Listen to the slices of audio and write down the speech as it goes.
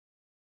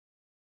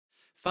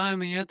Find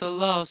me at the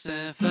lost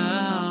and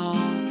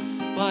found.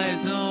 Why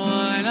is no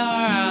one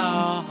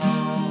around?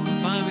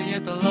 Find me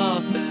at the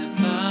lost and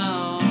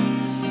found.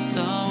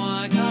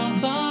 Someone come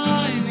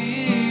find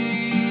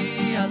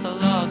me at the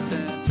lost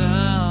and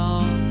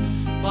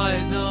found. Why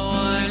is no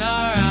one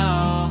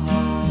around?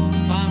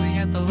 Find me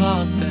at the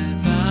lost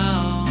and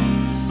found.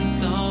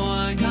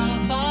 Someone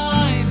come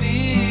find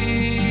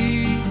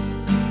me.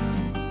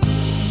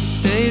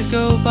 Days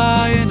go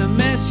by and I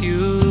miss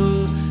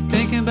you,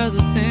 thinking about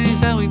the things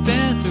that we've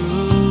been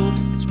through.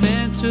 It's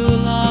been too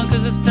long,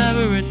 cause it's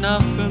never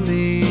enough for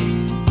me.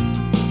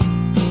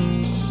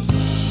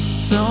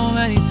 So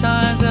many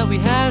times that we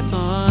had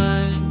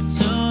fun, but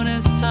soon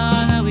it's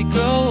time that we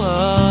grow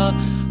up.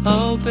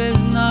 Hope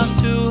it's not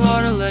too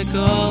hard to let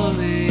go of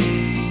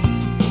me,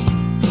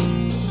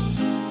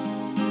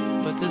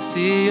 but to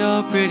see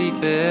your pretty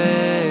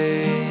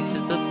face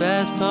is the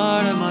best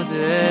part of my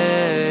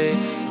day,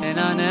 and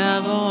I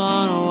never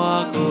wanna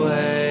walk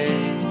away.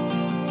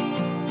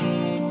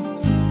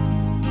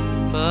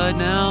 But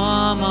now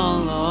I'm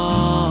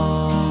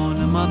alone,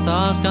 and my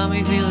thoughts got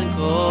me feeling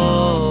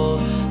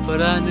cold.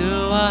 But I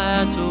knew I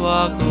had to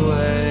walk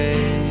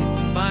away.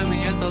 Find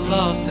me at the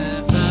lost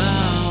and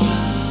found.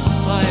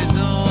 Why is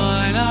no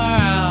one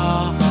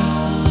around?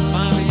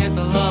 Find me at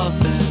the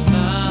lost and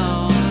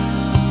found.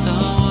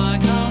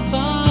 Someone come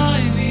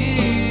find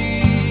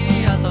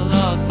me at the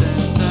lost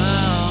and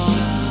found.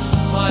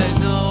 Why is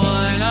no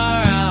one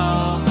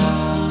around?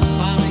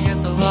 Find me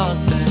at the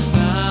lost and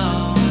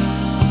found.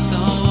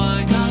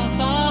 Someone come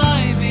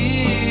find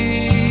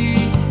me.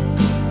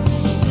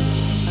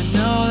 I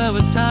know there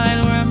were times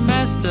where I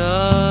messed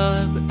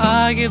up, but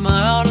I give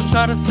my all to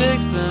try to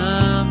fix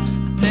them.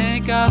 I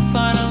think I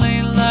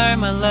finally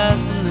learned my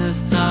lesson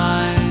this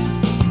time.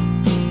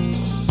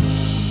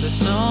 There's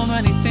so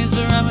many things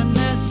to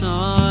reminisce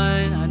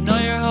on. I know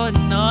you're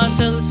holding on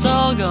till it's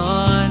all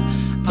gone.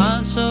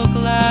 I'm so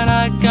glad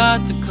I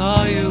got to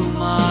call you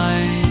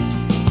mine.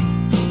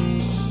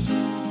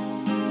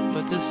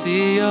 But to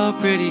see your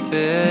pretty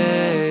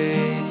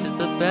face is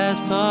the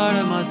best part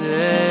of my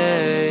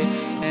day,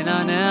 and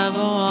I never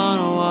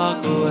wanna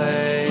walk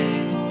away.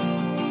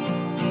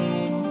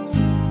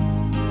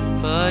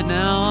 But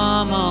now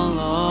I'm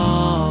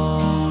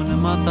alone,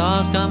 and my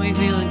thoughts got me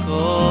feeling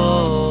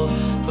cold.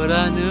 But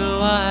I knew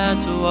I had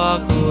to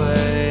walk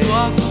away.